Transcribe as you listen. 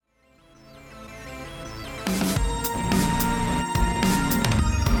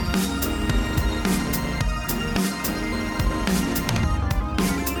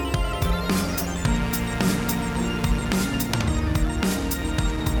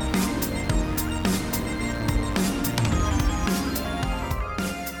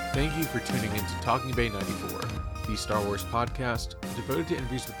Talking Bay 94, the Star Wars podcast devoted to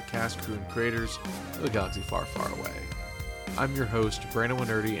interviews with the cast, crew, and creators of a galaxy far, far away. I'm your host, Brandon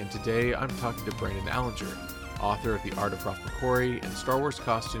Winerdy, and today I'm talking to Brandon Alinger, author of The Art of MCQUARRIE and Star Wars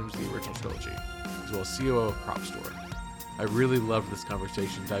Costumes, the original trilogy, as well as COO of Propstore. I really loved this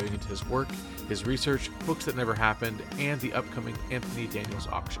conversation, diving into his work, his research, books that never happened, and the upcoming Anthony Daniels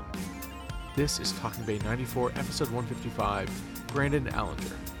auction. This is Talking Bay 94, episode 155, Brandon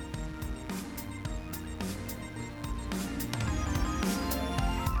Alinger.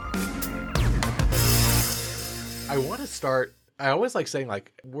 I want to start, I always like saying,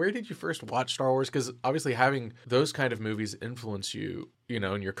 like, where did you first watch Star Wars? Because obviously having those kind of movies influence you, you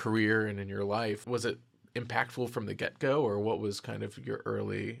know, in your career and in your life. Was it impactful from the get-go, or what was kind of your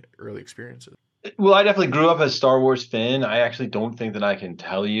early experiences? Well, I definitely grew up as a Star Wars fan. I actually don't think that I can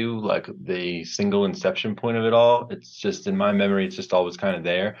tell you like the single inception point of it all. It's just in my memory, it's just always kind of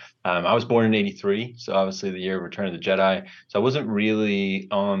there. I was born in '83, so obviously the year of Return of the Jedi. So I wasn't really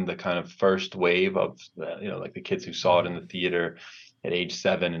on the kind of first wave of, like the kids who saw it in the theater at age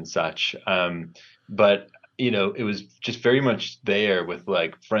 7 and such. But it was just very much there with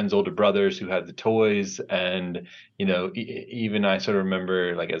like friends' older brothers who had the toys. And, even I sort of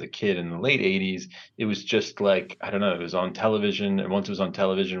remember like as a kid in the late 80s, it was just like, I don't know, it was on television. And once it was on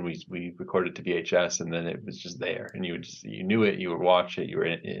television, we recorded to VHS, and then it was just there. And you knew it, you would watch it, you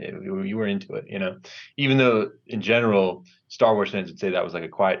were into it, even though in general, Star Wars fans would say that was like a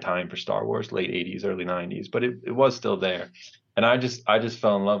quiet time for Star Wars, late 80s, early 90s, but it was still there. And I just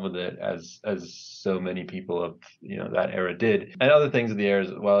fell in love with it as so many people of that era did, and other things of the era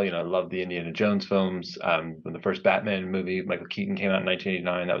as well. I love the Indiana Jones films. When the first Batman movie, Michael Keaton, came out in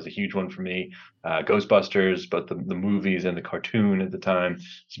 1989, that was a huge one for me. Ghostbusters, both the movies and the cartoon at the time,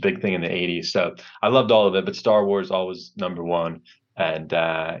 it's a big thing in the 80s. So I loved all of it, but Star Wars always number one. And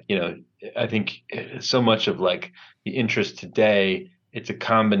I think so much of like the interest today, it's a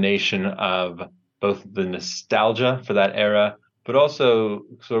combination of both the nostalgia for that era, but also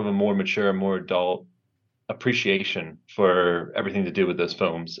sort of a more mature, more adult appreciation for everything to do with those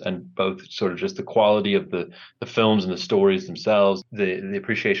films, and both sort of just the quality of the films and the stories themselves, the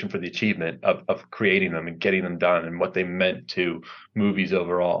appreciation for the achievement of creating them and getting them done, and what they meant to movies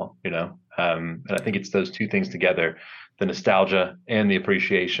overall, and I think it's those two things together, the nostalgia and the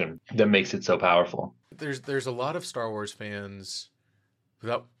appreciation, that makes it so powerful. There's a lot of Star Wars fans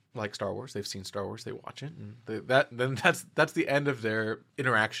without like Star Wars. They've seen Star Wars, they watch it, and that's the end of their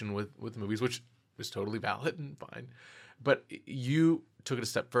interaction with movies, which is totally valid and fine. But you took it a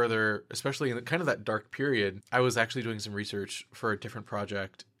step further, especially in kind of that dark period. I was actually doing some research for a different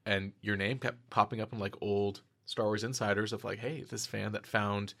project, and your name kept popping up in like old Star Wars insiders of like, hey, this fan that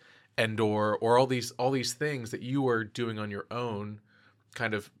found Endor, or all these things that you were doing on your own,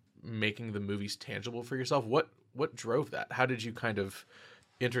 kind of making the movies tangible for yourself. What drove that? How did you kind of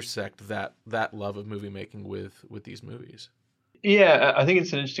intersect that love of movie making with these movies? Yeah, I think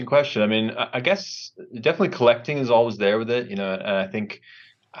it's an interesting question. I mean, I guess definitely collecting is always there with it, and I think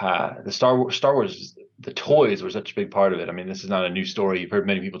the Star Wars, the toys were such a big part of it. I mean, this is not a new story. You've heard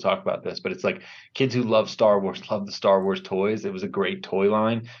many people talk about this, but it's like kids who love Star Wars love the Star Wars toys. It was a great toy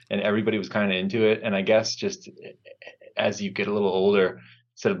line, and everybody was kind of into it. And I guess just as you get a little older,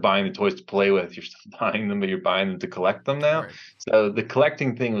 instead of buying the toys to play with, you're still buying them, but you're buying them to collect them now. Right. So the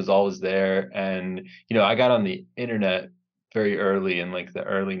collecting thing was always there. And, I got on the internet very early in like the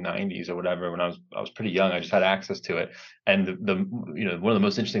early 90s or whatever, when I was pretty young. I just had access to it. And the one of the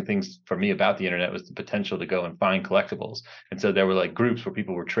most interesting things for me about the internet was the potential to go and find collectibles. And so there were like groups where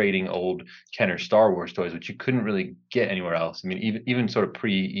people were trading old Kenner Star Wars toys, which you couldn't really get anywhere else. I mean, even sort of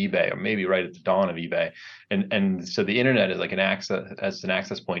pre-eBay, or maybe right at the dawn of eBay. And so the internet is like an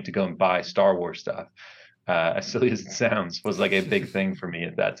access point to go and buy Star Wars stuff. As silly as it sounds, was like a big thing for me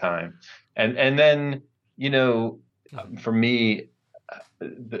at that time. And then, for me,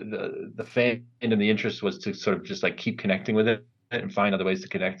 the fan and the interest was to sort of just like keep connecting with it and find other ways to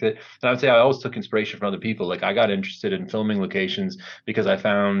connect it. And I would say I always took inspiration from other people. Like I got interested in filming locations because I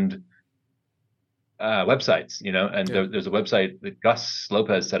found websites, and there's a website that Gus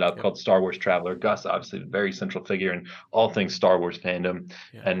Lopez set up called Star Wars Traveler. Gus, obviously a very central figure in all things Star Wars fandom.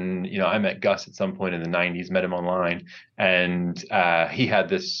 Yeah. And, I met Gus at some point in the 90s, met him online, and he had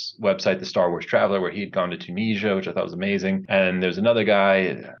this website, the Star Wars Traveler, where he had gone to Tunisia, which I thought was amazing. And there's another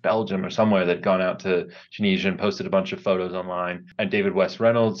guy, Belgium or somewhere, that had gone out to Tunisia and posted a bunch of photos online. And David West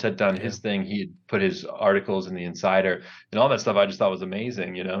Reynolds had done his thing. He had put his articles in the Insider and all that stuff. I just thought was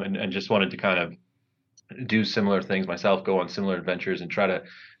amazing, and just wanted to kind of do similar things myself, go on similar adventures, and try to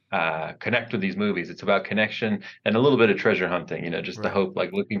connect with these movies. It's about connection and a little bit of treasure hunting, just the Right. hope,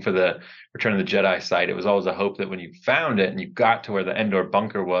 like looking for the Return of the Jedi site. It was always a hope that when you found it and you got to where the Endor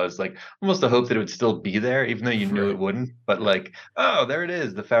bunker was, like almost a hope that it would still be there, even though you knew it Right. wouldn't. But Yeah. like, oh, there it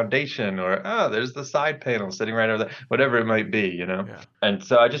is, the foundation, or oh, there's the side panel sitting right over there, whatever it might be. Yeah. And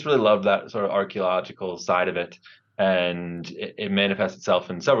so I just really love that sort of archaeological side of it. And it manifests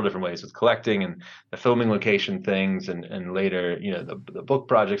itself in several different ways with collecting and the filming location things, and later, the book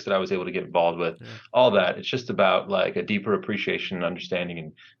projects that I was able to get involved with, Yeah. all that. It's just about like a deeper appreciation and understanding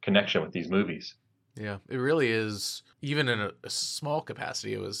and connection with these movies. Yeah, it really is. Even in a small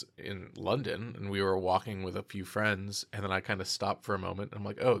capacity, it was in London, and we were walking with a few friends, and then I kind of stopped for a moment. And I'm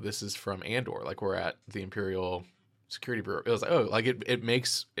like, oh, this is from Andor. Like, we're at the Imperial Security Bureau. It was like, oh, like it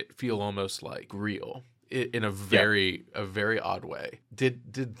makes it feel almost like real in Yeah. a very odd way.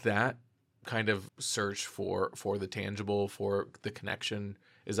 Did that kind of search for the tangible, for the connection?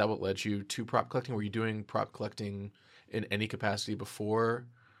 Is that what led you to prop collecting? Were you doing prop collecting in any capacity before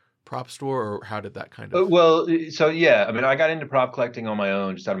Propstore, or how did that kind of? Well, so yeah, I mean, I got into prop collecting on my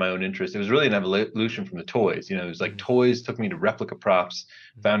own, just out of my own interest. It was really an evolution from the toys. It was like Mhm, toys took me to replica props,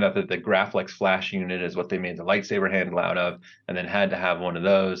 mhm, found out that the Graflex flash unit is what they made the lightsaber handle out of, and then had to have one of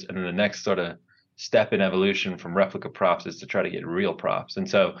those. And then the next sort of step in evolution from replica props is to try to get real props. And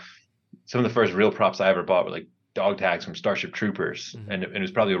so some of the first real props I ever bought were like dog tags from Starship Troopers, mhm. and it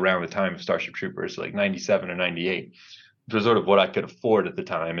was probably around the time of Starship Troopers, so like 97 or 98. It was sort of what I could afford at the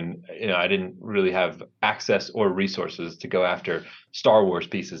time, and I didn't really have access or resources to go after Star Wars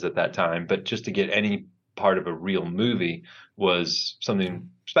pieces at that time. But just to get any part of a real movie was Yeah. something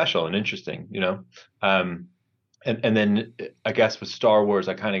special and interesting. Um, and then I guess with Star Wars,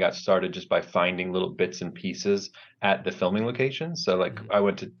 I kind of got started just by finding little bits and pieces at the filming locations. So like Mhm. I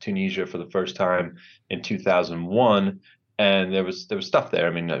went to Tunisia for the first time in 2001, and there was stuff there. I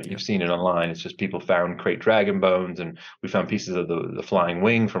mean, Yeah. you've seen it online. It's just people found crate dragon bones, and we found pieces of the flying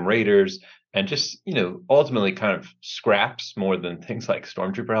wing from Raiders, and just ultimately kind of scraps more than things like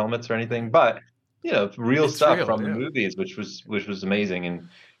stormtrooper helmets or anything, Right. but real It's stuff real. from the Yeah. movies, which was amazing. And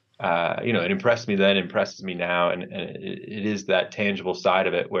it impressed me then, impresses me now, and it is that tangible side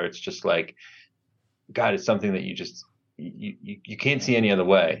of it where it's just like, God, it's something that you can't see any other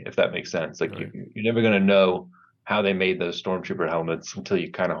way, if that makes sense. Like Right. you're never gonna know how they made those stormtrooper helmets until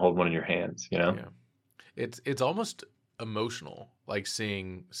you kind of hold one in your hands. Yeah. It's almost emotional, like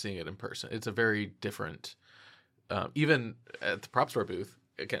seeing it in person. It's a very different. Even at the prop store booth,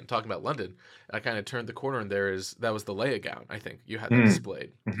 again talking about London, I kind of turned the corner, and that was the Leia gown. I think you had that Mm.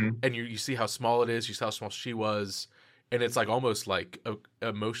 displayed, Hmm. and you see how small it is. You see how small she was, and it's like almost like a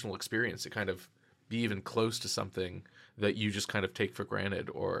emotional experience to kind of be even close to something that you just kind of take for granted.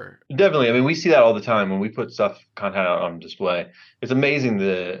 Or Definitely. I mean, we see that all the time when we put content out on display. It's amazing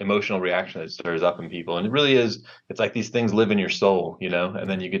the emotional reaction that it stirs up in people. And it really is, it's like these things live in your soul, and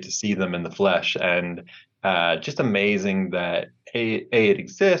then yeah, you get to see them in the flesh. And just amazing that it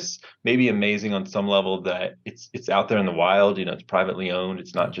exists, maybe amazing on some level that it's out there in the wild, it's privately owned.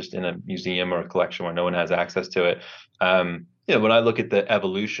 It's not yeah, just in a museum or a collection where no one has access to it. When I look at the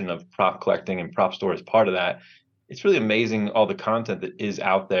evolution of prop collecting and prop store as part of that, it's really amazing all the content that is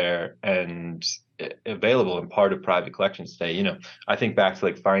out there and available and part of private collections today. I think back to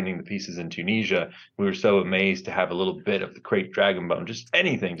like finding the pieces in Tunisia. We were so amazed to have a little bit of the crate dragon bone, just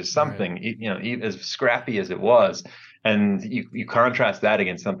anything, just right, something, as scrappy as it was. And you contrast that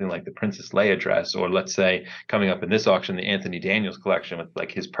against something like the Princess Leia dress, or let's say coming up in this auction, the Anthony Daniels collection with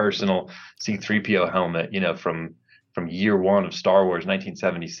like his personal right, C-3PO helmet, from year one of Star Wars,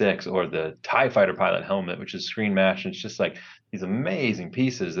 1976, or the TIE fighter pilot helmet, which is screen matched. And it's just like these amazing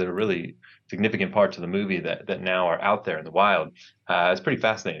pieces that are really significant parts of the movie that now are out there in the wild. It's pretty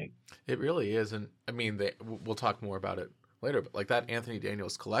fascinating. it really is. And I mean, we'll talk more about it later, but like that Anthony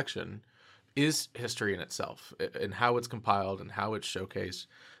Daniels collection is history in itself, and how it's compiled and how it's showcased.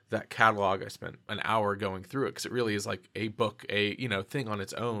 That catalog, I spent an hour going through it, because it really is like a book, a thing on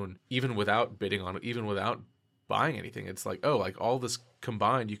its own, even without bidding on it, even without buying anything. It's like, oh, like all this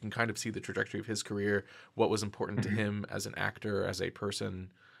combined, you can kind of see the trajectory of his career, what was important to Mhm. him as an actor, as a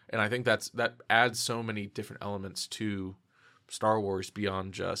person. And I think that adds so many different elements to Star Wars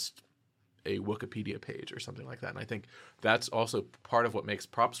beyond just a Wikipedia page or something like that. And I think that's also part of what makes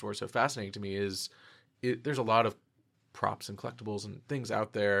prop store so fascinating to me. Is there's a lot of props and collectibles and things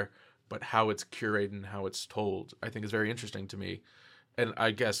out there, but how it's curated and how it's told, I think, is very interesting to me. And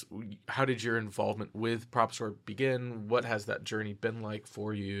I guess, how did your involvement with Propstore begin? What has that journey been like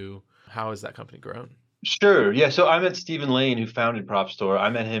for you? How has that company grown? Sure. Yeah. So I met Stephen Lane, who founded Propstore. I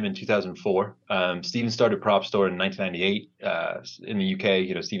met him in 2004. Stephen started Propstore in 1998 in the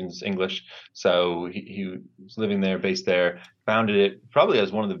UK. Stephen's English, so he was living there, based there. Founded it probably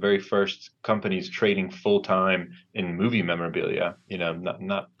as one of the very first companies trading full time in movie memorabilia.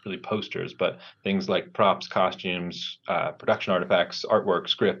 Not really posters, but things like props, costumes, production artifacts, artwork,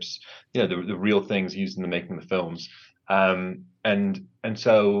 scripts. The real things used in the making of the films. And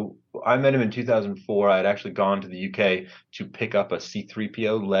so I met him in 2004. I had actually gone to the UK to pick up a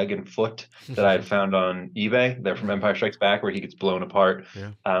C-3PO leg and foot that I had found on eBay. They're from Empire Strikes Back, where he gets blown apart.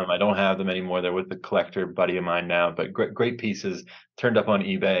 Yeah. I don't have them anymore. They're with a collector buddy of mine now, but great pieces turned up on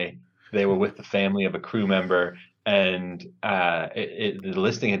eBay. They were with the family of a crew member, and the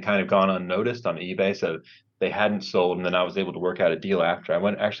listing had kind of gone unnoticed on eBay, so they hadn't sold. And then I was able to work out a deal after.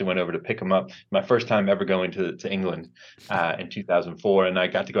 I actually went over to pick them up. My first time ever going to England in 2004. And I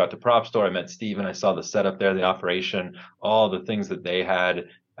got to go out to Propstore. I met Steven. I saw the setup there, the operation, all the things that they had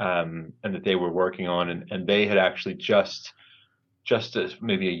and that they were working on. And they had actually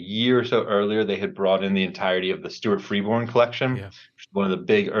maybe a year or so earlier, they had brought in the entirety of the Stuart Freeborn collection, Yeah. which is one of the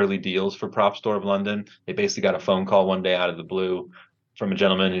big early deals for Propstore of London. They basically got a phone call one day out of the blue from a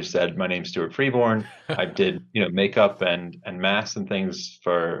gentleman who said, "My name's Stuart Freeborn. I did, makeup and masks and things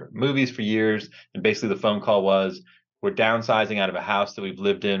for movies for years." And basically the phone call was, "We're downsizing out of a house that we've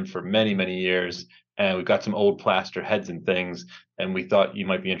lived in for many, many years, and we've got some old plaster heads and things, and we thought you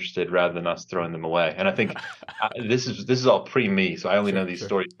might be interested rather than us throwing them away." And I think this is all pre me, so I only know Sure, these sure.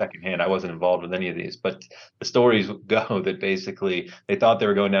 stories secondhand. I wasn't involved with any of these, but the stories go that basically they thought they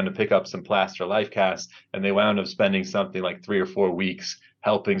were going down to pick up some plaster life casts, and they wound up spending something like 3 or 4 weeks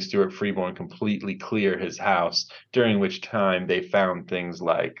helping Stuart Freeborn completely clear his house, during which time they found things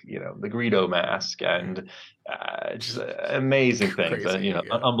like, the Greedo mask and just amazing things, Crazy. Yeah.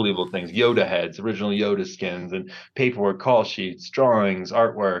 unbelievable things, Yoda heads, original Yoda skins, and paperwork, call sheets, drawings,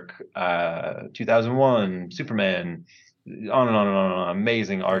 artwork, 2001, Superman, on and on and on and on.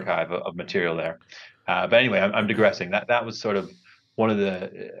 Amazing Yeah. archive of material there. But anyway, I'm digressing. That was sort of one of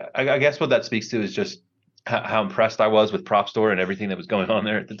I guess what that speaks to is just how impressed I was with Prop Store and everything that was going on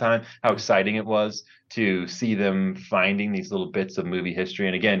there at the time, how Yeah. exciting it was to see them finding these little bits of movie history.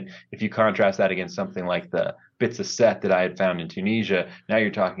 And again, if you contrast that against something like the bits of set that I had found in Tunisia, now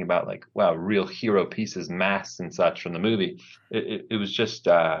you're talking about like, wow, real hero pieces, masks and such from the movie. It was just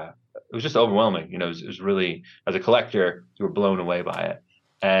overwhelming. It was really, as a collector, you were blown away by it.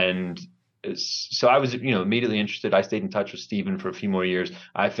 And so I was, immediately interested. I stayed in touch with Stephen for a few more years.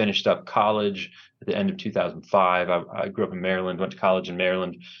 I finished up college at the end of 2005. I grew up in Maryland, went to college in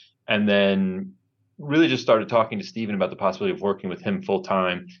Maryland, and then really just started talking to Stephen about the possibility of working with him full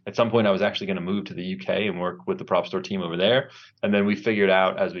time. At some point, I was actually going to move to the UK and work with the Prop Store team over there. And then we figured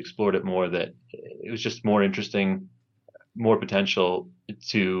out, as we explored it more, that it was just more interesting, more potential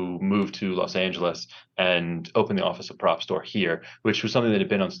to move to Los Angeles and open the office of Prop Store here, which was something that had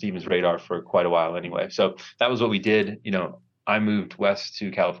been on Steven's radar for quite a while anyway. So that was what we did. I moved west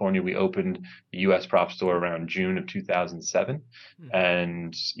to California. We opened the US Prop Store around June of 2007. Hmm.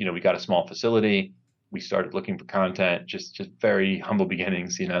 And, we got a small facility. We started looking for content, just very humble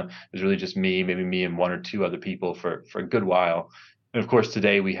beginnings. It was really just maybe me and one or two other people for a good while. And of course,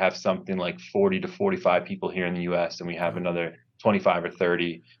 today we have something like 40 to 45 people here in the US, and we have Wow. another 25 or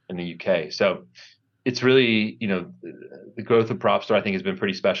 30 in the UK. So it's really, the growth of Prop Store, I think, has been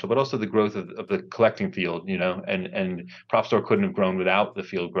pretty special, but also the growth of the collecting field, and Prop Store couldn't have grown without the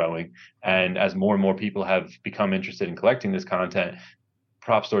field growing. Right. And as more and more people have become interested in collecting this content,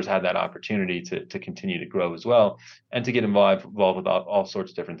 Prop Stores had that opportunity to continue to grow as well, and to get involved with all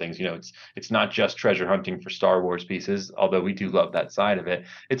sorts of different things. It's not just treasure hunting for Star Wars pieces, although we do love that side of it.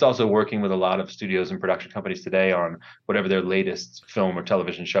 It's also working with a lot of studios and production companies today on whatever their latest film or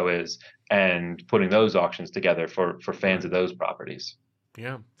television show is, and putting those auctions together for fans Right. of those properties.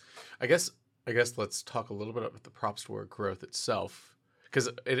 Yeah. I guess let's talk a little bit about the prop store growth itself, because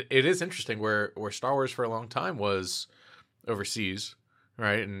it is interesting where Star Wars for a long time was overseas,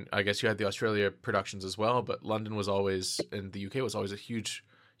 right? And I guess you had the Australia productions as well, but London was always, and the UK was always a huge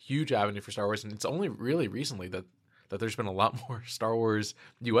avenue for Star Wars. And it's only really recently that there's been a lot more Star Wars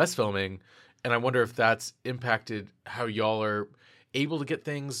US filming, and I wonder if that's impacted how y'all are able to get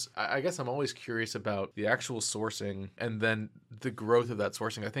things. I guess I'm always curious about the actual sourcing and then the growth of that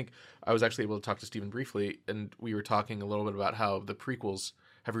sourcing. I think I was actually able to talk to Stephen briefly, and we were talking a little bit about how the prequels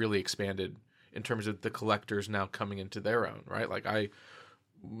have really expanded in terms of the collectors now coming into their own, right? Like a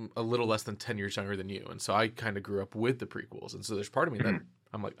little less than 10 years younger than you, and so I kind of grew up with the prequels, and so there's part of me that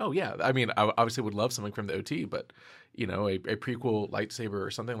I'm like, oh yeah. I mean, I obviously would love something from the OT, but you know, a prequel lightsaber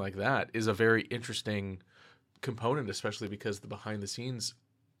or something like that is a very interesting component, especially because the behind the scenes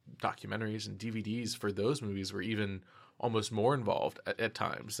documentaries and DVDs for those movies were even almost more involved at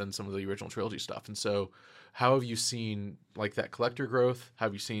times than some of the original trilogy stuff. And so, how have you seen like that collector growth?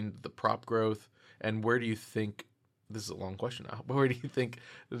 Have you seen the prop growth? And where do you think, this is a long question now, but where do you think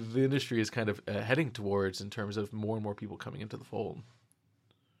the industry is kind of heading towards in terms of more and more people coming into the fold?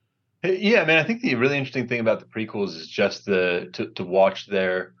 Yeah, man, I think the really interesting thing about the prequels is just to watch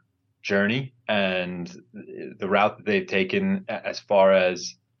their journey and the route that they've taken as far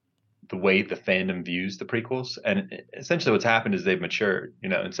as the way the fandom views the prequels. And essentially what's happened is they've matured, you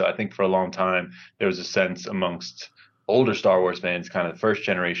know. And so I think for a long time there was a sense amongst older Star Wars fans, kind of the first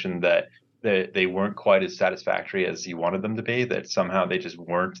generation, that they weren't quite as satisfactory as you wanted them to be, that somehow they just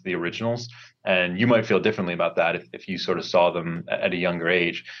weren't the originals. And you might feel differently about that if you sort of saw them at a younger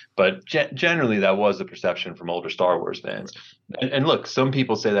age. But generally, that was the perception from older Star Wars fans. And look, some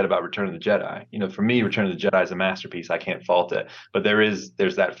people say that about Return of the Jedi. You know, for me, Return of the Jedi is a masterpiece. I can't fault it. But there's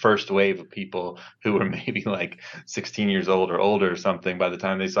that first wave of people who were maybe like 16 years old or older or something by the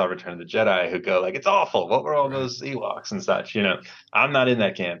time they saw Return of the Jedi, who go like, it's awful. What were all those Ewoks and such? You know, I'm not in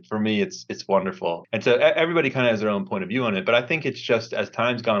that camp. For me, it's wonderful. And so everybody kind of has their own point of view on it. But I think it's just as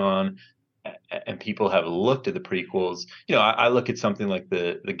time's gone on and people have looked at the prequels, you know, I look at something like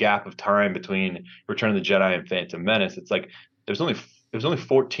the gap of time between Return of the Jedi and Phantom Menace. It's like it was only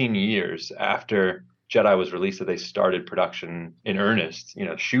 14 years after Jedi was released that they started production in earnest, you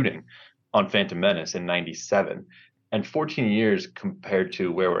know, shooting on Phantom Menace in 97. And 14 years compared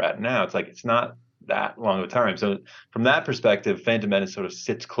to where we're at now, it's like it's not that long of a time. So from that perspective, Phantom Menace sort of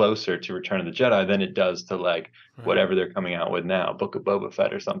sits closer to Return of the Jedi than it does to like whatever they're coming out with now, Book of Boba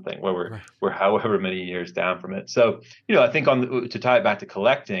Fett or something, where we're however many years down from it. So, you know, I think to tie it back to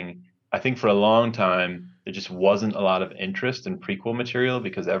collecting, I think for a long time there just wasn't a lot of interest in prequel material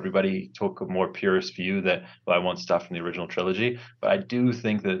because everybody took a more purist view that, well, I want stuff from the original trilogy. But I do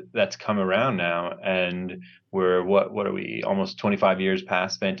think that that's come around now, and we're what are we, almost 25 years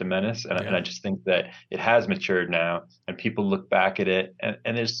past Phantom Menace, and I just think that it has matured now, and people look back at it,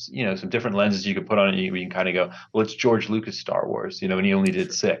 and there's, you know, some different lenses you can put on it. You can kind of go, well, it's George Lucas Star Wars, you know, and he only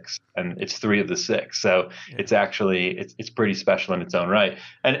did 6, and it's 3 of the 6, so it's actually it's pretty special in its own right,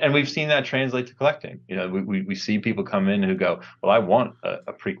 and we've seen that translate to collecting. You know, we see people come in who go, well, I want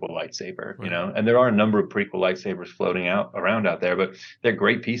a prequel lightsaber, you know, and there are a number of prequel lightsabers floating around out there, but they're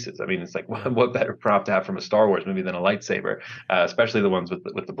great pieces. I mean, it's like what better prop to have from a Star Wars movie than a lightsaber, especially the ones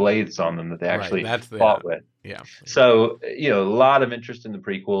with the blades on them that they actually fought with. Yeah. So, you know, a lot of interest in the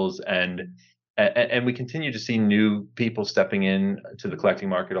prequels, and we continue to see new people stepping in to the collecting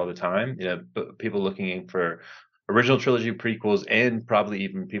market all the time. You know, people looking for original trilogy prequels, and probably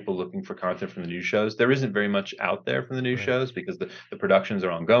even people looking for content from the new shows. There isn't very much out there from the new shows because the productions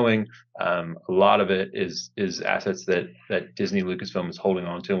are ongoing. A lot of it is assets that Disney Lucasfilm is holding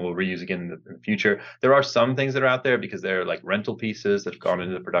on to and will reuse again in the future. There are some things that are out there because they're like rental pieces that have gone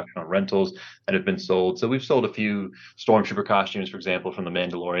into the production on rentals and have been sold. So we've sold a few Stormtrooper costumes, for example, from The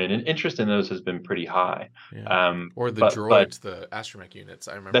Mandalorian, and interest in those has been pretty high. Or the droids, the astromech units.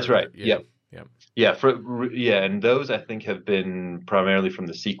 I remember. That's right. Yeah. And those I think have been primarily from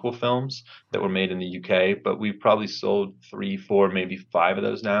the sequel films that were made in the UK, but we've probably sold 3, 4, maybe 5 of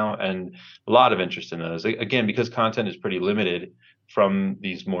those now, and a lot of interest in those. Again, because content is pretty limited from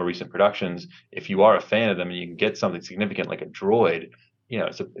these more recent productions. If you are a fan of them and you can get something significant like a droid, you know,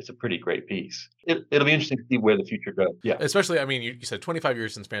 it's a pretty great piece. It'll be interesting to see where the future goes. Yeah, especially, I mean, you said 25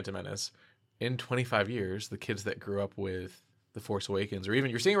 years since Phantom Menace. In 25 years, the kids that grew up with The Force Awakens, or even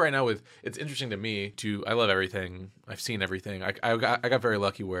you're seeing it right now with, it's interesting to me I love everything. I've seen everything. I got very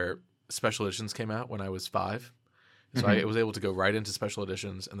lucky where special editions came out when I was 5. So I was able to go right into special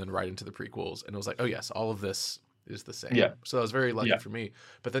editions and then right into the prequels. And it was like, oh yes, all of this is the same. Yeah. So that was very lucky for me.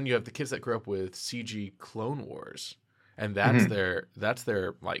 But then you have the kids that grew up with CG Clone Wars. And that's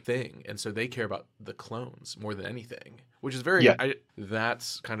their like thing, and so they care about the clones more than anything, which is very.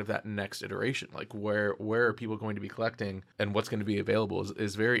 That's kind of that next iteration, like where are people going to be collecting and what's going to be available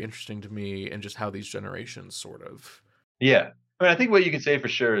is very interesting to me, and just how these generations sort of. Yeah. I mean, I think what you can say for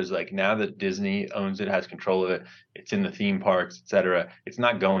sure is like now that Disney owns it, has control of it, it's in the theme parks, et cetera, it's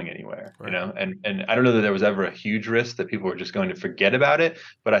not going anywhere, you know? And I don't know that there was ever a huge risk that people were just going to forget about it.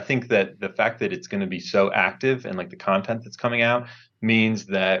 But I think that the fact that it's going to be so active and like the content that's coming out means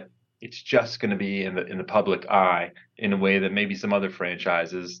that it's just going to be in the public eye in a way that maybe some other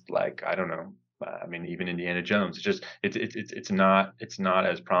franchises, like, I don't know, I mean, even Indiana Jones, it's not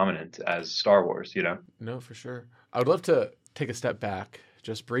as prominent as Star Wars, you know? No, for sure. I would love to take a step back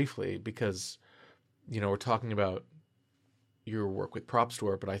just briefly, because we're talking about your work with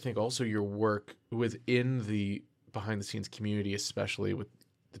Propstore, but I think also your work within the behind the scenes community, especially with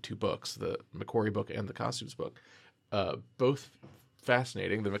the two books, the McQuarrie book and the costumes book, both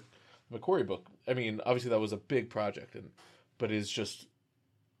fascinating. The McQuarrie book, I mean, obviously that was a big project, but is just,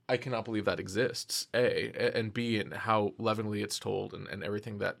 I cannot believe that exists. A and B, and how lovingly it's told, and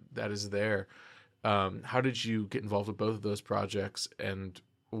everything that is there. How did you get involved with both of those projects, and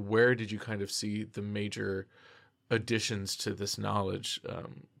where did you kind of see the major additions to this knowledge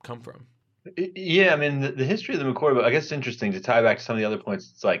come from? Yeah, I mean, the history of the McCoy book, I guess it's interesting to tie back to some of the other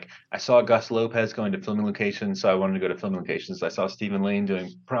points. It's like I saw Gus Lopez going to filming locations, so I wanted to go to filming locations. I saw Stephen Lane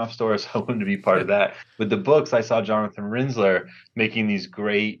doing Propstore, so I wanted to be part of that. With the books, I saw Jonathan Rinsler making these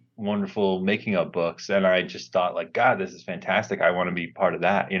great, wonderful making of books, and I just thought, like, God, this is fantastic. I want to be part of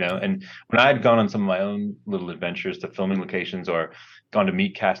that, And when I had gone on some of my own little adventures to filming locations or gone to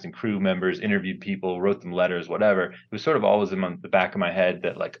meet cast and crew members, interviewed people, wrote them letters, whatever. It was sort of always in the back of my head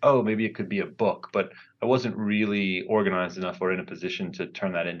that, like, oh, maybe it could be a book, but I wasn't really organized enough or in a position to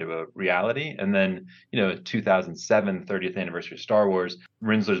turn that into a reality. And then, 2007, 30th anniversary of Star Wars,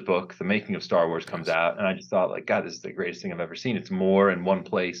 Rinsler's book, The Making of Star Wars, comes out. And I just thought, like, God, this is the greatest thing I've ever seen. It's more in one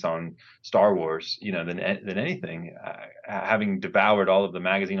place on Star Wars, than anything. Having devoured all of the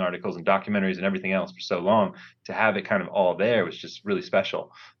magazine articles and documentaries and everything else for so long, to have it kind of all there was just really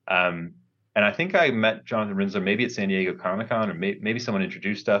special. And I think I met Jonathan Rinsler maybe at San Diego Comic-Con, or maybe someone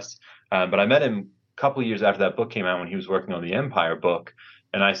introduced us. But I met him a couple of years after that book came out when he was working on the Empire book.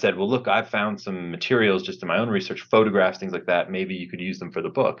 And I said, well, look, I've found some materials just in my own research, photographs, things like that. Maybe you could use them for the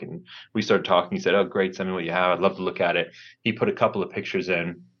book. And we started talking. He said, oh, great. Send me what you have. I'd love to look at it. He put a couple of pictures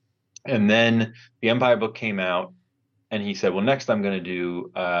in. And then the Empire book came out. And he said, well, next I'm going to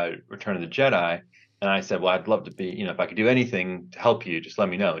do Return of the Jedi. And I said, well, I'd love to be, if I could do anything to help you, just let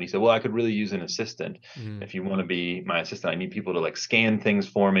me know. And he said, well, I could really use an assistant. If you want to be my assistant, I need people to like scan things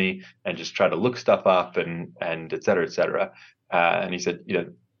for me and just try to look stuff up and et cetera, et cetera. And he said,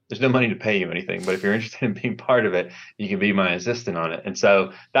 there's no money to pay you anything, but if you're interested in being part of it, you can be my assistant on it. And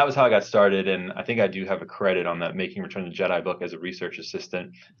so that was how I got started. And I think I do have a credit on that Making Return of the Jedi book as a research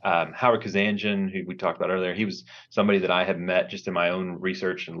assistant. Howard Kazanjian, who we talked about earlier, he was somebody that I had met just in my own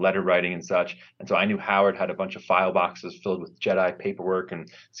research and letter writing and such. And so I knew Howard had a bunch of file boxes filled with Jedi paperwork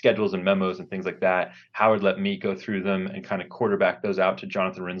and schedules and memos and things like that. Howard let me go through them and kind of quarterback those out to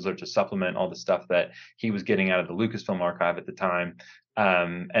Jonathan Rinsler to supplement all the stuff that he was getting out of the Lucasfilm archive at the time.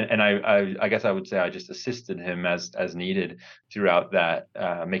 And I guess I would say I just assisted him as needed throughout that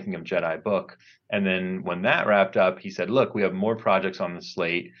Making of Jedi book. And then when that wrapped up, he said, look, we have more projects on the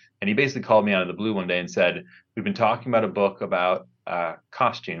slate. And he basically called me out of the blue one day and said, we've been talking about a book about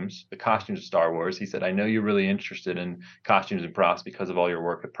costumes, the costumes of Star Wars. He said, I know you're really interested in costumes and props because of all your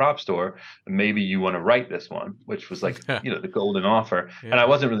work at Propstore. Maybe you want to write this one, which was like, the golden offer. Yeah. And I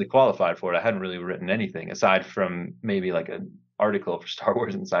wasn't really qualified for it. I hadn't really written anything aside from maybe like an article for Star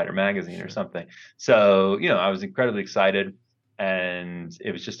Wars Insider magazine or something. So, I was incredibly excited, and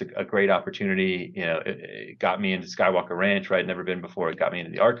it was just a great opportunity. It got me into Skywalker Ranch, where I'd never been before. It got me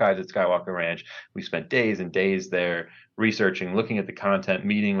into the archives at Skywalker Ranch. We spent days and days there researching, looking at the content,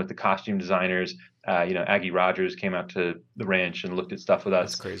 meeting with the costume designers. Aggie Rogers came out to the ranch and looked at stuff with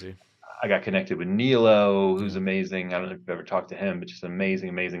us. That's crazy. I got connected with Nilo, who's amazing. I don't know if you've ever talked to him, but just an amazing,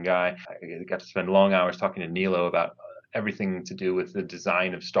 amazing guy. I got to spend long hours talking to Nilo about everything to do with the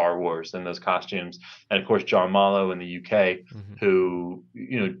design of Star Wars and those costumes. And of course, John Mallow in the UK, who,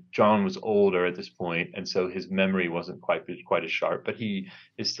 John was older at this point, and so his memory wasn't quite as sharp, but he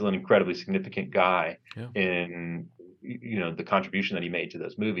is still an incredibly significant guy in the contribution that he made to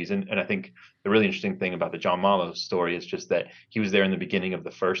those movies. And I think the really interesting thing about the John Mallow story is just that he was there in the beginning of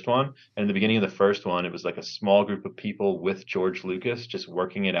the first one. And in the beginning of the first one, it was like a small group of people with George Lucas just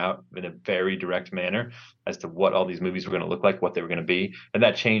working it out in a very direct manner as to what all these movies were going to look like, what they were going to be. And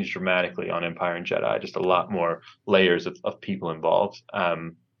that changed dramatically on Empire and Jedi, just a lot more layers of people involved.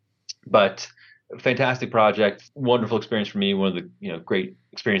 But fantastic project, wonderful experience for me, one of the great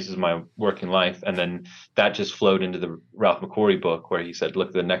experiences of my working life. And then that just flowed into the Ralph McQuarrie book, where he said,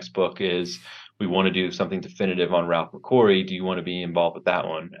 look, the next book is, we want to do something definitive on Ralph McQuarrie. Do you want to be involved with that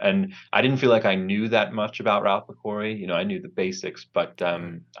one? And I didn't feel like I knew that much about Ralph McQuarrie. I knew the basics, but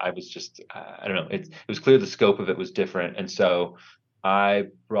I was just, I don't know. It was clear the scope of it was different. And so I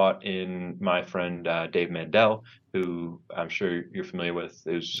brought in my friend Dave Mandel, who I'm sure you're familiar with,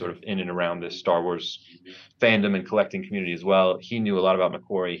 who's sort of in and around this Star Wars fandom and collecting community as well. He knew a lot about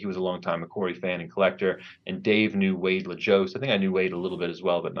McQuarrie. He was a longtime McQuarrie fan and collector. And Dave knew Wade LaJost. I think I knew Wade a little bit as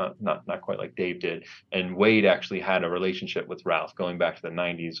well, but not quite like Dave did. And Wade actually had a relationship with Ralph going back to the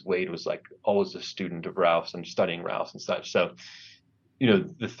 90s. Wade was like always a student of Ralph's and studying Ralph's and such. So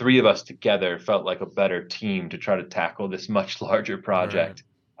the three of us together felt like a better team to try to tackle this much larger Right. project.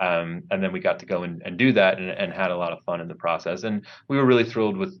 And then we got to go and do that and had a lot of fun in the process. And we were really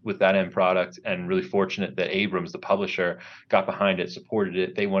thrilled with that end product and really fortunate that Abrams, the publisher, got behind it, supported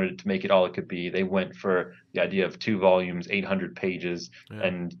it. They wanted to make it all it could be. They went for the idea of 2 volumes, 800 pages, Yeah.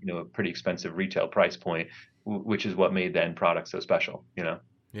 and a pretty expensive retail price point, which is what made the end product so special.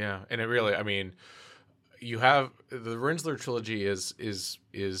 Yeah, and it really, I mean, you have the Rinsler trilogy is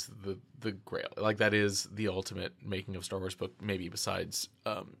the grail. Like that is the ultimate making of Star Wars book, maybe besides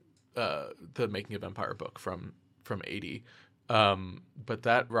the making of Empire book from 80. But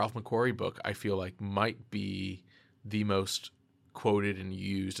that Ralph McQuarrie book, I feel like might be the most quoted and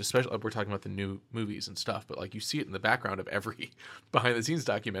used, especially we're talking about the new movies and stuff, but like you see it in the background of every behind the scenes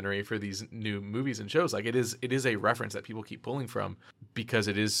documentary for these new movies and shows. Like it is a reference that people keep pulling from because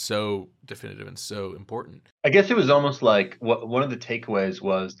it is so definitive and so important. I guess it was almost like one of the takeaways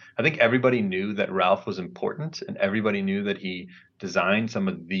was I think everybody knew that Ralph was important and everybody knew that he designed some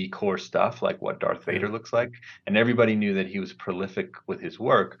of the core stuff, like what Darth Yeah. Vader looks like. And everybody knew that he was prolific with his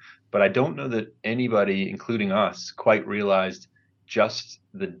work. But I don't know that anybody, including us, quite realized just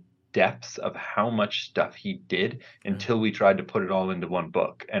the depth of how much stuff he did Yeah. until we tried to put it all into one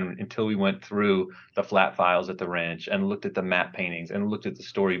book and until we went through the flat files at the ranch and looked at the map paintings and looked at the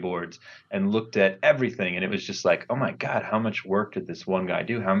storyboards and looked at everything. And it was just like, oh my God, how much work did this one guy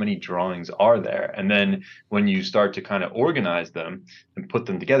do? How many drawings are there? And then when you start to kind of organize them and put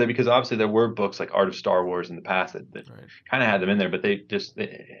them together, because obviously there were books like Art of Star Wars in the past that Right. kind of had them in there, but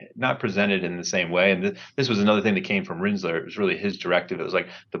not presented in the same way. And this was another thing that came from Rinsler. It was really his directive. It was like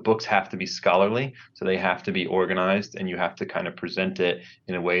the books have to be scholarly, so they have to be organized, and you have to kind of present it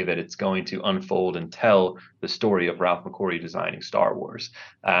in a way that it's going to unfold and tell the story of Ralph McQuarrie designing Star Wars.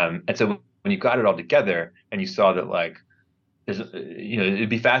 And so when you got it all together and you saw that like it'd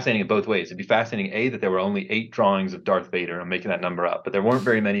be fascinating in both ways. It'd be fascinating, A, that there were only 8 drawings of Darth Vader. I'm making that number up, but there weren't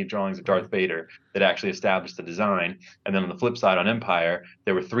very many drawings of Right. Darth Vader that actually established the design. And then on the flip side, on Empire,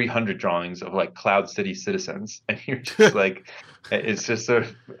 there were 300 drawings of like Cloud City citizens. And you're just like, it's just sort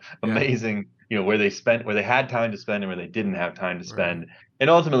of Yeah. amazing, where they had time to spend and where they didn't have time to Right. spend. And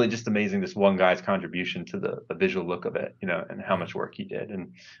ultimately just amazing this one guy's contribution to the visual look of it, and how Yeah. much work he did.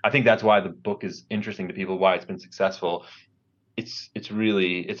 And I think that's why the book is interesting to people, why it's been successful. It's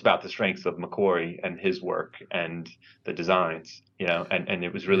about the strengths of McQuarrie and his work and the designs, and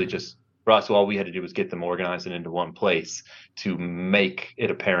it was really Yeah. just for us, all we had to do was get them organized and into one place to make it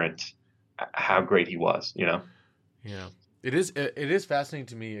apparent how great he was. Yeah. It is fascinating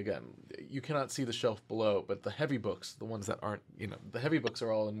to me. Again, you cannot see the shelf below, but the heavy books, the ones that aren't, the heavy books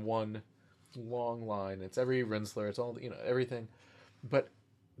are all in one long line. It's every Rinsler, it's all, everything. But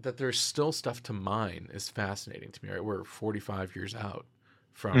that there's still stuff to mine is fascinating to me. Right, we're 45 years out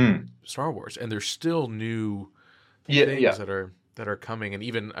from Mm. Star Wars, and there's still new Yeah, things yeah, that are coming. And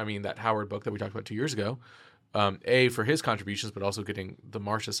even, I mean, that Howard book that we talked about 2 years ago, A, for his contributions, but also getting the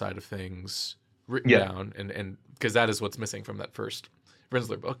Marcia side of things written yeah, down, and because that is what's missing from that first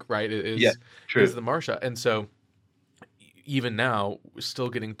Rinsler book, right? It yeah. is True. the Marcia, and so even now, still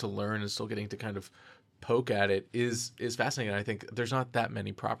getting to learn and still getting to kind of poke at it is fascinating. And I think there's not that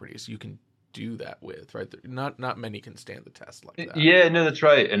many properties you can do that with, right? Not many can stand the test like that. Yeah, no, that's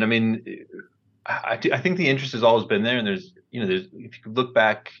right. And I mean, I think the interest has always been there. And there's if you look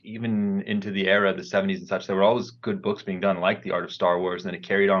back even into the era of the 70s and such, there were always good books being done, like The Art of Star Wars. And then it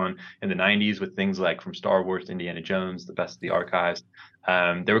carried on in the 90s with things like From Star Wars to Indiana Jones, The Best of the Yeah. Archives.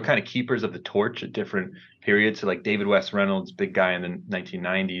 They were kind of keepers of the torch at different periods. So like David West Reynolds, big guy in the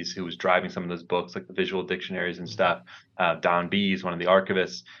 1990s, who was driving some of those books, like the visual dictionaries and Mhm. stuff. Don Bees, one of the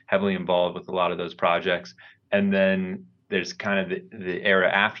archivists, heavily involved with a lot of those projects. And then there's kind of the era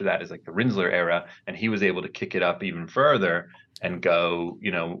after that is like the Rinsler era, and he was able to kick it up even further Yeah. and go,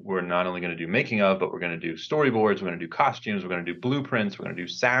 we're not only going to do making of, but we're going to do storyboards, we're going to do costumes, we're going to do blueprints, we're going to do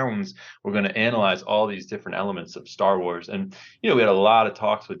sounds, we're going to analyze all these different elements of Star Wars. And we had a lot of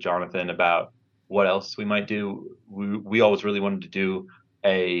talks with Jonathan about what else we might do. We always really wanted to do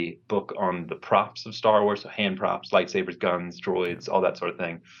a book on the props of Star Wars, so hand props, lightsabers, guns, Yeah. droids, all that sort of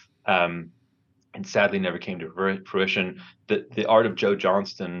thing. And sadly never came to fruition. The art of Joe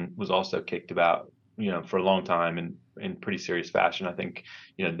Johnston was also kicked about, for a long time in pretty serious fashion. I think,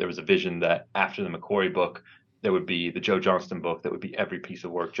 there was a vision that after the McQuarrie book, there would be the Joe Johnston book that would be every piece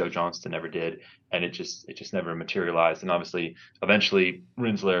of work Joe Johnston ever did, and it just never materialized. And obviously, eventually,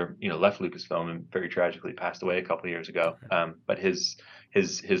 Rinsler, left Lucasfilm and very tragically passed away a couple of years ago. But his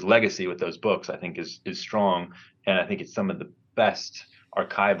legacy with those books, I think, is strong, and I think it's some of the best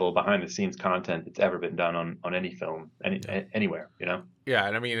archival behind the scenes content that's ever been done on any film anywhere. Yeah,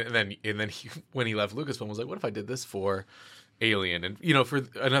 and I mean, and then when he left Lucasfilm, was like, what if I did this for Alien, and for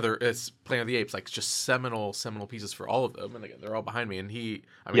another, it's Planet of the Apes, like just seminal pieces for all of them, and again, they're all behind me. And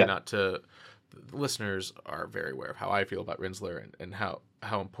not to, the listeners are very aware of how I feel about Rinsler and how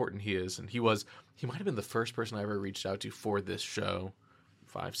important he is, and he might have been the first person I ever reached out to for this show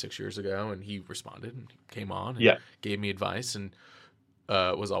 5-6 years ago, and he responded and came on and gave me advice, and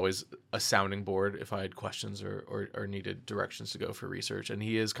was always a sounding board if I had questions or needed directions to go for research. And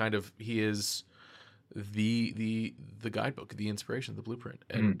he is the guidebook, the inspiration, the blueprint.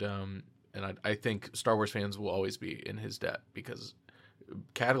 And I think Star Wars fans will always be in his debt, because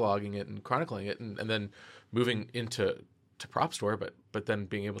cataloging it and chronicling it, and then moving into Propstore, but then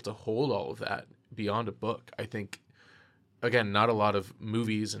being able to hold all of that beyond a book. I think, again, not a lot of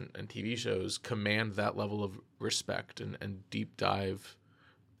movies and TV shows command that level of respect and deep dive,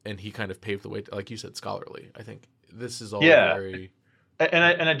 and he kind of paved the way, like you said, scholarly. I think this is all very...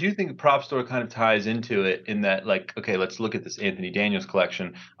 And I do think Propstore kind of ties into it in that, like, okay, let's look at this Anthony Daniels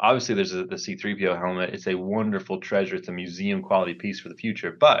collection. Obviously, there's the C-3PO helmet. It's a wonderful treasure. It's a museum quality piece for the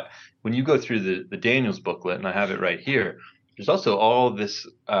future. But when you go through the Daniels booklet, and I have it right here, there's also all this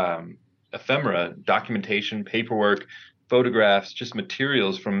ephemera, documentation, paperwork, photographs, just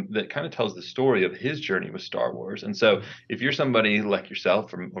materials that kind of tells the story of his journey with Star Wars. And so if you're somebody like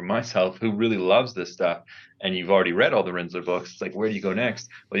yourself or myself who really loves this stuff, and you've already read all the Rinsler books, it's like, where do you go next?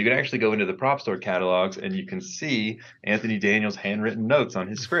 Well, you can actually go into the Propstore catalogs, and you can see Anthony Daniels' handwritten notes on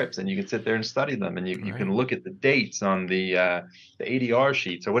his scripts, and you can sit there and study them, and you can look at the dates on the ADR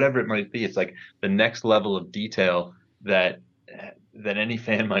sheets or whatever it might be. It's like the next level of detail that any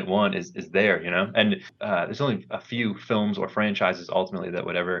fan might want is there, and there's only a few films or franchises ultimately that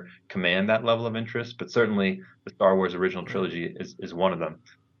would ever command that level of interest, but certainly the Star Wars original trilogy is one of them.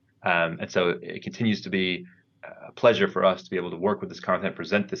 And so it continues to be a pleasure for us to be able to work with this content,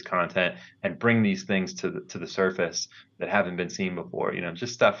 present this content, and bring these things to the surface that haven't been seen before.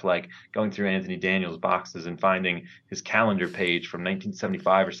 Just stuff like going through Anthony Daniels' boxes and finding his calendar page from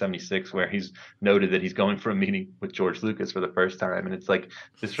 1975 or 76, where he's noted that he's going for a meeting with George Lucas for the first time. And it's like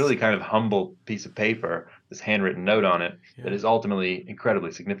this really kind of humble piece of paper, this handwritten note on it, that is ultimately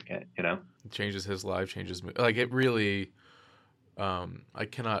incredibly significant. It changes his life, changes, like, it really... I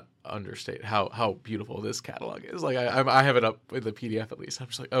cannot understate how beautiful this catalog is. Like, I have it up with the PDF at least. I'm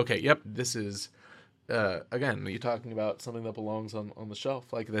just like, okay, yep, this is again, you're talking about something that belongs on the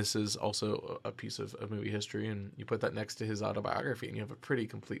shelf. Like, this is also a piece of movie history, and you put that next to his autobiography, and you have a pretty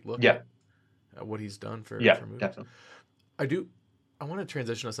complete look at what he's done for movies. Definitely. I want to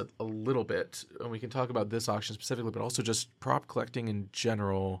transition us a little bit, and we can talk about this auction specifically, but also just prop collecting in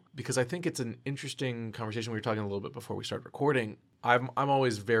general, because I think it's an interesting conversation. We were talking a little bit before we started recording. I'm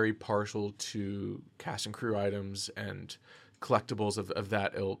always very partial to cast and crew items and collectibles of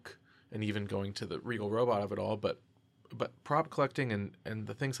that ilk, and even going to the Regal Robot of it all. But prop collecting and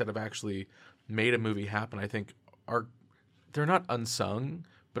the things that have actually made a movie happen, I think they're not unsung,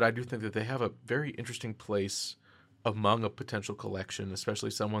 but I do think that they have a very interesting place among a potential collection,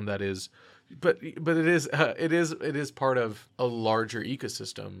 especially someone that is, but it is part of a larger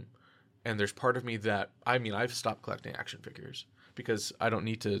ecosystem. And there's part of me that, I've stopped collecting action figures because I don't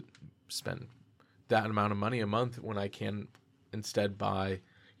need to spend that amount of money a month when I can instead buy,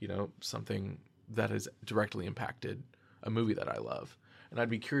 something that has directly impacted a movie that I love. And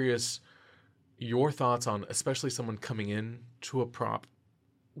I'd be curious your thoughts on, especially someone coming in to a prop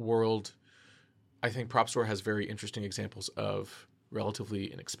world. I think Propstore has very interesting examples of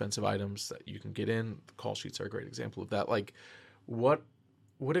relatively inexpensive items that you can get in. The call sheets are a great example of that. Like, what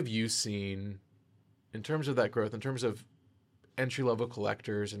have you seen in terms of that growth, in terms of entry-level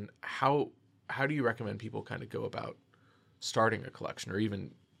collectors, and how do you recommend people kind of go about starting a collection or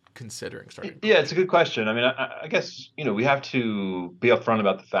even considering starting? Yeah, it's a good question. I guess, we have to be upfront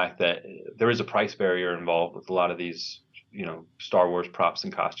about the fact that there is a price barrier involved with a lot of these Star Wars props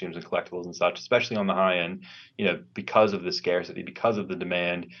and costumes and collectibles and such, especially on the high end, because of the scarcity, because of the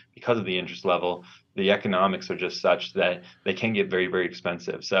demand, because of the interest level. The economics are just such that they can get very, very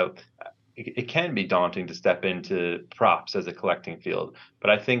expensive. So it can be daunting to step into props as a collecting field. But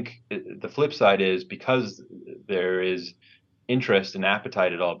I think the flip side is, because there is interest and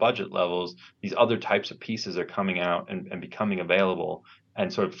appetite at all budget levels, these other types of pieces are coming out and becoming available.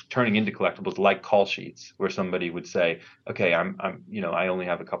 and sort of turning into collectibles like call sheets, where somebody would say, okay, I only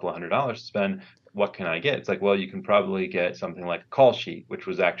have a couple of $100 to spend. What can I get? It's like, well, you can probably get something like a call sheet, which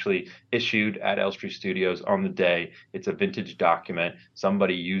was actually issued at Elstree Studios on the day. It's a vintage document.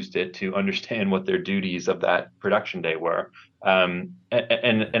 Somebody used it to understand what their duties of that production day were. And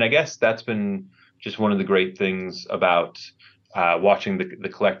I guess that's been just one of the great things about watching the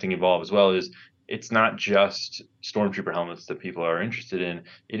collecting evolve as well, is it's not just stormtrooper helmets that people are interested in.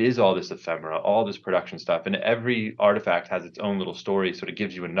 It is all this ephemera, all this production stuff, and every artifact has its own little story. Sort of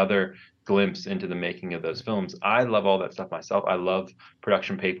gives you another glimpse into the making of those films. I love all that stuff myself. I love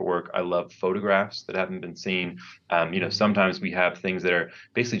production paperwork. I love photographs that haven't been seen. Sometimes we have things that are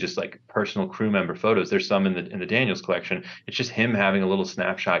basically just like personal crew member photos. There's some in the Daniels collection. It's just him having a little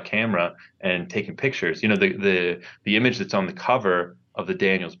snapshot camera and taking pictures. The image that's on the cover of the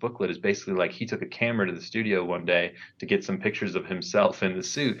Daniels booklet is basically like he took a camera to the studio one day to get some pictures of himself in the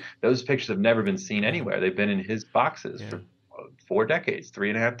suit. Those pictures have never been seen anywhere. They've been in his boxes for 4 decades,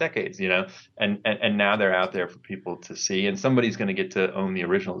 3.5 decades, and now they're out there for people to see, and somebody's going to get to own the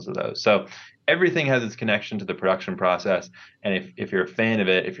originals of those. So everything has its connection to the production process. And if you're a fan of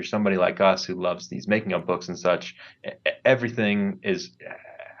it, if you're somebody like us who loves these making of books and such, everything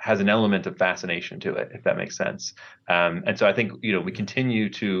has an element of fascination to it, if that makes sense. And so I think, we continue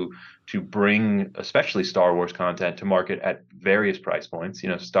to bring especially Star Wars content to market at various price points,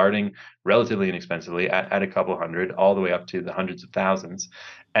 starting relatively inexpensively at a couple hundred, all the way up to the hundreds of thousands.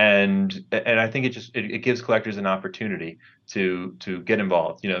 And I think it gives collectors an opportunity to get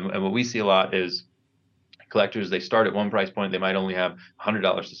involved, and what we see a lot is collectors, they start at one price point. They might only have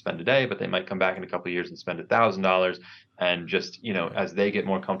 $100 to spend a day, but they might come back in a couple of years and spend $1,000. And just, as they get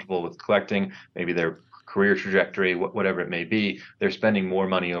more comfortable with collecting, maybe their career trajectory, whatever it may be, they're spending more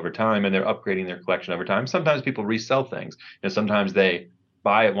money over time and they're upgrading their collection over time. Sometimes people resell things. Sometimes they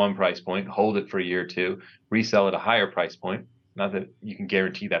buy at one price point, hold it for a year or two, resell at a higher price point. Not that you can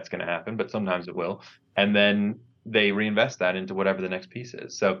guarantee that's going to happen, but sometimes it will. And then they reinvest that into whatever the next piece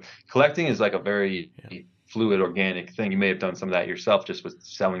is. So collecting is like a very fluid, organic thing. You may have done some of that yourself, just with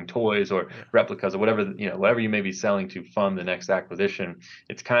selling toys or replicas or whatever you may be selling to fund the next acquisition.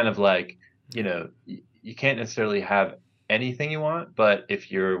 It's kind of like, you can't necessarily have anything you want, but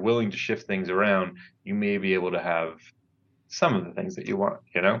if you're willing to shift things around, you may be able to have some of the things that you want.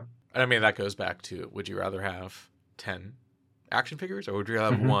 I mean, that goes back to, would you rather have 10 action figures, or would you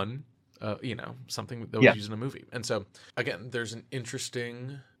rather have one, something that was used in a movie? And so, again, there's an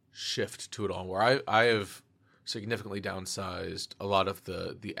interesting shift to it all, where I have significantly downsized a lot of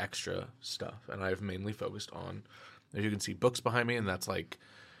the extra stuff, and I've mainly focused on, as you can see, books behind me, and that's like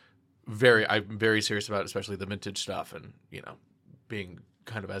I'm very serious about it, especially the vintage stuff, and being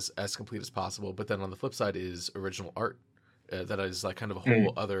kind of as complete as possible. But then on the flip side is original art, that is like kind of a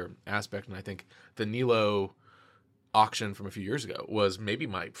whole other aspect. And I think the Nilo auction from a few years ago was maybe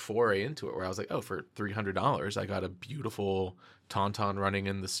my foray into it, where I was like, oh, for $300 I got a beautiful Tauntaun running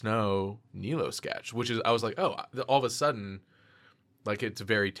in the snow Nilo sketch, which is, I was like, oh, all of a sudden, like, it's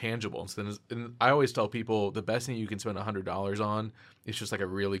very tangible. And I always tell people the best thing you can spend $100 on is just like a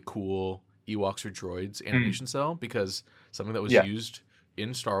really cool Ewoks or droids animation cell, because something that was used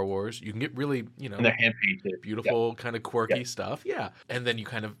in Star Wars, you can get really, and they're hand painted, beautiful, kind of quirky stuff. And then you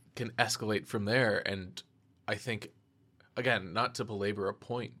kind of can escalate from there. And I think, again, not to belabor a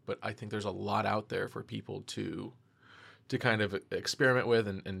point, but I think there's a lot out there for people to kind of experiment with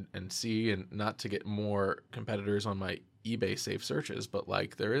and see, and not to get more competitors on my eBay safe searches, but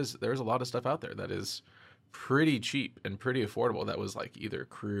like there's a lot of stuff out there that is pretty cheap and pretty affordable, that was like either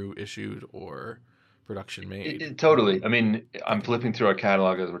crew issued or production made. Totally. I mean, I'm flipping through our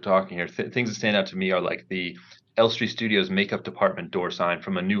catalog as we're talking here. Things that stand out to me are like the Elstree Studios makeup department door sign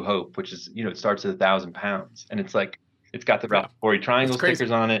from A New Hope, which is, it starts at £1,000, and it's like, it's got the Ralph Lauren triangle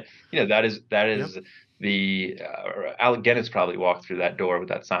stickers on it. That is the Alec Guinness probably walked through that door with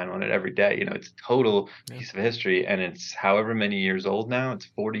that sign on it every day. It's a total piece of history, and it's however many years old now. It's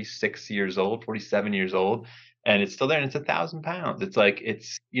 46 years old, 47 years old, and it's still there, and it's £1,000. It's like,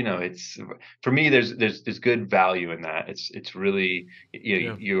 it's for me, there's good value in that. It's really,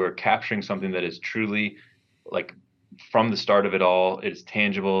 you are capturing something that is truly, like, from the start of it all, it's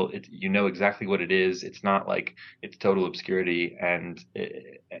tangible. You know exactly what it is. It's not like it's total obscurity, and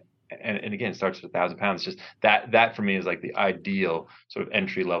and again, it starts with £1,000. It's just that for me is like the ideal sort of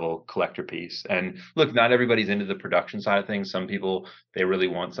entry level collector piece. And look, not everybody's into the production side of things. Some people, they really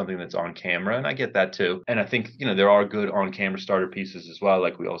want something that's on camera, and I get that too. And I think, you know, there are good on camera starter pieces as well.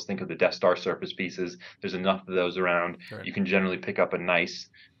 Like we always think of the Death Star surface pieces. There's enough of those around. Right. You can generally pick up a nice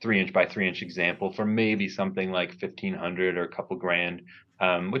 3-inch by 3-inch example for maybe something like 1,500 or a couple grand.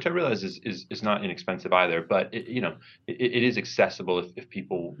 Which I realize is not inexpensive either, but it is accessible if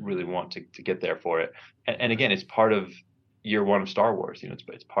people really want to get there for it. And again, it's part of year one of Star Wars. You know,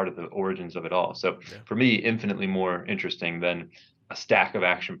 it's part of the origins of it all. So for me, infinitely more interesting than a stack of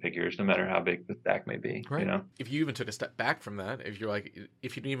action figures, no matter how big the stack may be. Right. You know, if you even took a step back from that, if you're like,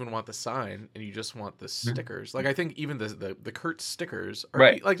 if you don't even want the sign and you just want the stickers, like I think even the Kurt stickers are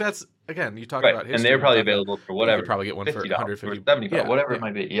right. Like that's, again, you talk Right. about history, and they're probably available for whatever. You could probably get one for $50 150 or $75, yeah, whatever yeah. it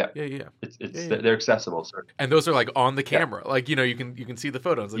might be. Yeah. Yeah. It's they're accessible. So. And those are like on the camera, like, you know, you can see the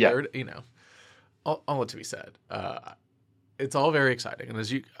photos. Like they're, you know, all to be said. It's all very exciting, and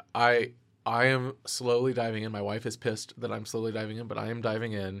as I am slowly diving in. My wife is pissed that I'm slowly diving in, but I am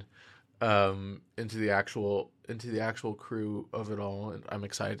diving in into the actual crew of it all, and I'm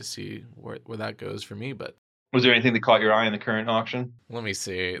excited to see where that goes for me. But was there anything that caught your eye in the current auction? Let me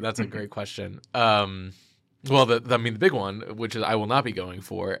see. That's a great question. Well, the big one, which is I will not be going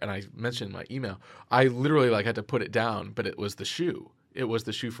for, and I mentioned in my email, I literally had to put it down, but it was the shoe. It was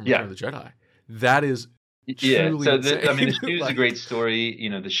the shoe from Return of the Jedi. That is. Yeah, so the shoe's a great story.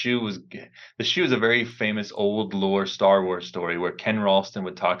 You know, the shoe is a very famous old lore Star Wars story where Ken Ralston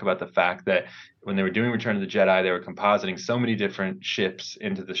would talk about the fact that when they were doing Return of the Jedi, they were compositing so many different ships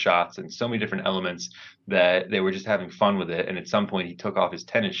into the shots and so many different elements that they were just having fun with it. And at some point, he took off his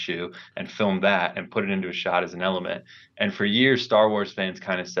tennis shoe and filmed that and put it into a shot as an element. And for years, Star Wars fans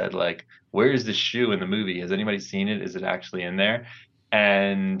kind of said, like, where is the shoe in the movie? Has anybody seen it? Is it actually in there?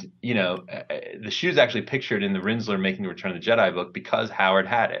 And, you know, the shoe's actually pictured in the Rinsler Making Return of the Jedi book because Howard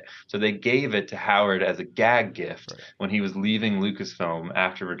had it. So they gave it to Howard as a gag gift when he was leaving Lucasfilm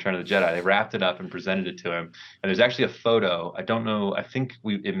after Return of the Jedi. They wrapped it up and presented it to him. And there's actually a photo. I don't know. I think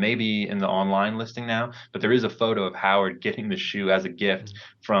it may be in the online listing now, but there is a photo of Howard getting the shoe as a gift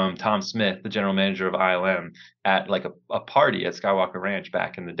from Tom Smith, the general manager of ILM, at like a party at Skywalker Ranch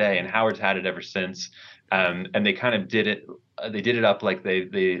back in the day. And Howard's had it ever since. And they kind of did it. They did it up like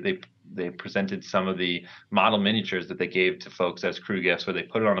they presented some of the model miniatures that they gave to folks as crew gifts, where they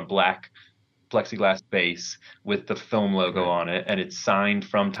put it on a black plexiglass base with the film logo on it, and it's signed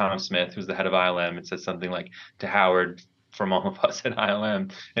from Tom Smith, who's the head of ILM. It says something like, to Howard from all of us at ILM,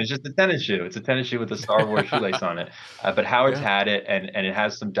 and it's just a tennis shoe. It's a tennis shoe with a Star Wars shoelace on it. But Howard's had it, and it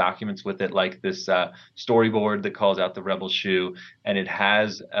has some documents with it, like this storyboard that calls out the Rebel shoe, and it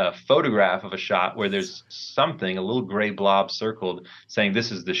has a photograph of a shot where there's something, a little gray blob circled, saying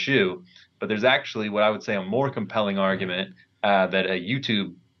this is the shoe. But there's actually what I would say a more compelling argument that a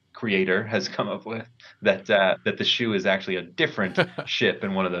YouTube creator has come up with, that the shoe is actually a different ship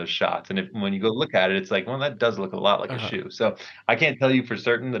in one of those shots. And when you go look at it, it's like, well, that does look a lot like a shoe. So I can't tell you for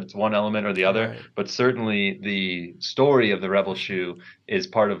certain that it's one element or the other, but certainly the story of the Rebel shoe is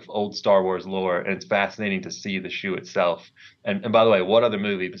part of old Star Wars lore, and it's fascinating to see the shoe itself. And by the way, what other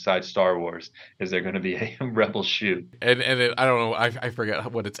movie besides Star Wars is there going to be a Rebel shoe? I don't know, I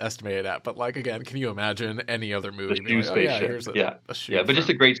forget what it's estimated at, but like, again, can you imagine any other movie? The shoe spaceship. Here's a shoe. Yeah, but just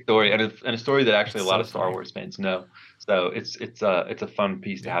a great story, and a story that actually a lot of Star Wars fans know. So it's a fun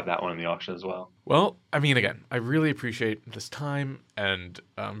piece to have that one in the auction as well. Well, I mean, again, I really appreciate this time, and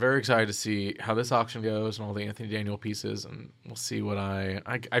I'm very excited to see how this auction goes and all the Anthony Daniel pieces, and we'll see what I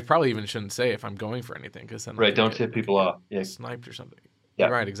probably even shouldn't say if I'm going for anything, because then don't tip people off. Yeah, sniped or something. Yeah,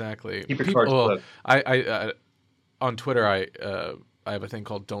 right, exactly. Keep your cards close. I on Twitter I have a thing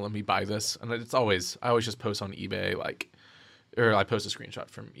called "Don't Let Me Buy This," and I always just post on eBay, or I post a screenshot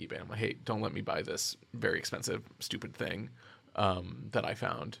from eBay. I'm like, hey, don't let me buy this very expensive, stupid thing that I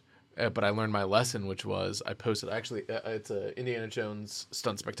found. But I learned my lesson, which was I posted, actually, it's a Indiana Jones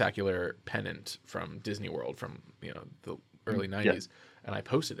Stunt Spectacular pennant from Disney World from the early 90s. And I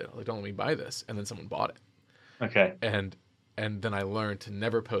posted it. I was like, don't let me buy this. And then someone bought it. Okay. And then I learned to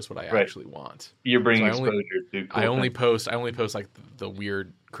never post what I actually want. You're bringing exposure to cool I only post like the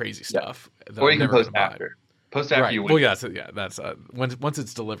weird, crazy stuff. Or you can post after. Post after you win. Well, that's once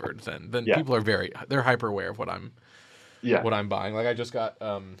it's delivered, then people are they're hyper aware of what I'm buying. Like I just got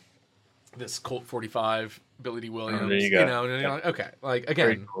this Colt 45 Billy D. Williams. There you go. And you're like, okay, like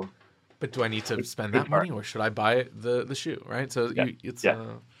again, cool. But do I need to spend that money, or should I buy the shoe? Right. So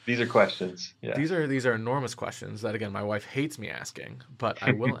these are questions. Yeah. These are enormous questions that, again, my wife hates me asking, but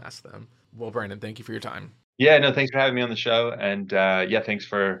I will ask them. Well, Brandon, thank you for your time. Yeah, no, thanks for having me on the show, and thanks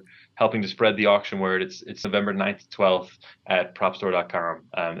for helping to spread the auction word. It's November 9th to 12th at propstore.com.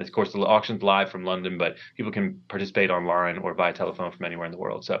 Of course, the auction's live from London, but people can participate online or via telephone from anywhere in the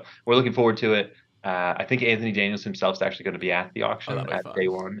world. So we're looking forward to it. I think Anthony Daniels himself is actually going to be at the auction at day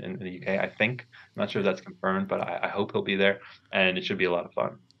one in the UK. I think. I'm not sure if that's confirmed, but I hope he'll be there, and it should be a lot of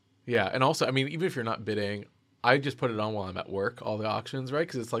fun. Yeah, and also, I mean, even if you're not bidding, I just put it on while I'm at work, all the auctions, right?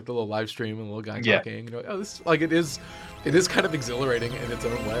 Because it's like the little live stream and the little guy talking. You know, oh, this like it is kind of exhilarating in its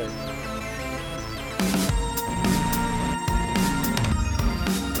own way.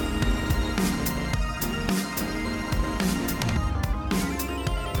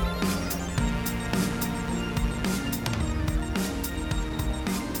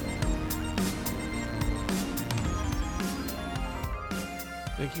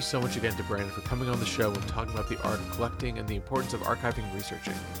 Thank you so much again to Brandon for coming on the show and talking about the art of collecting and the importance of archiving and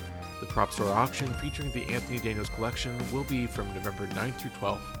researching. The Propstore auction featuring the Anthony Daniels collection will be from November 9th through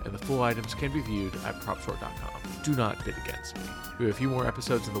 12th, and the full items can be viewed at propstore.com. Do not bid against me. We have a few more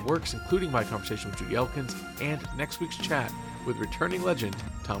episodes in the works, including my conversation with Judy Elkins and next week's chat with returning legend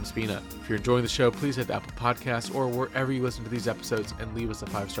Tom Spina. If you're enjoying the show, please head to Apple Podcasts or wherever you listen to these episodes and leave us a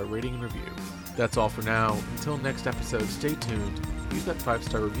 5-star rating and review. That's all for now. Until next episode, stay tuned, leave that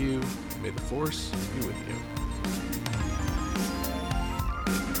 5-star review, and may the Force be with you.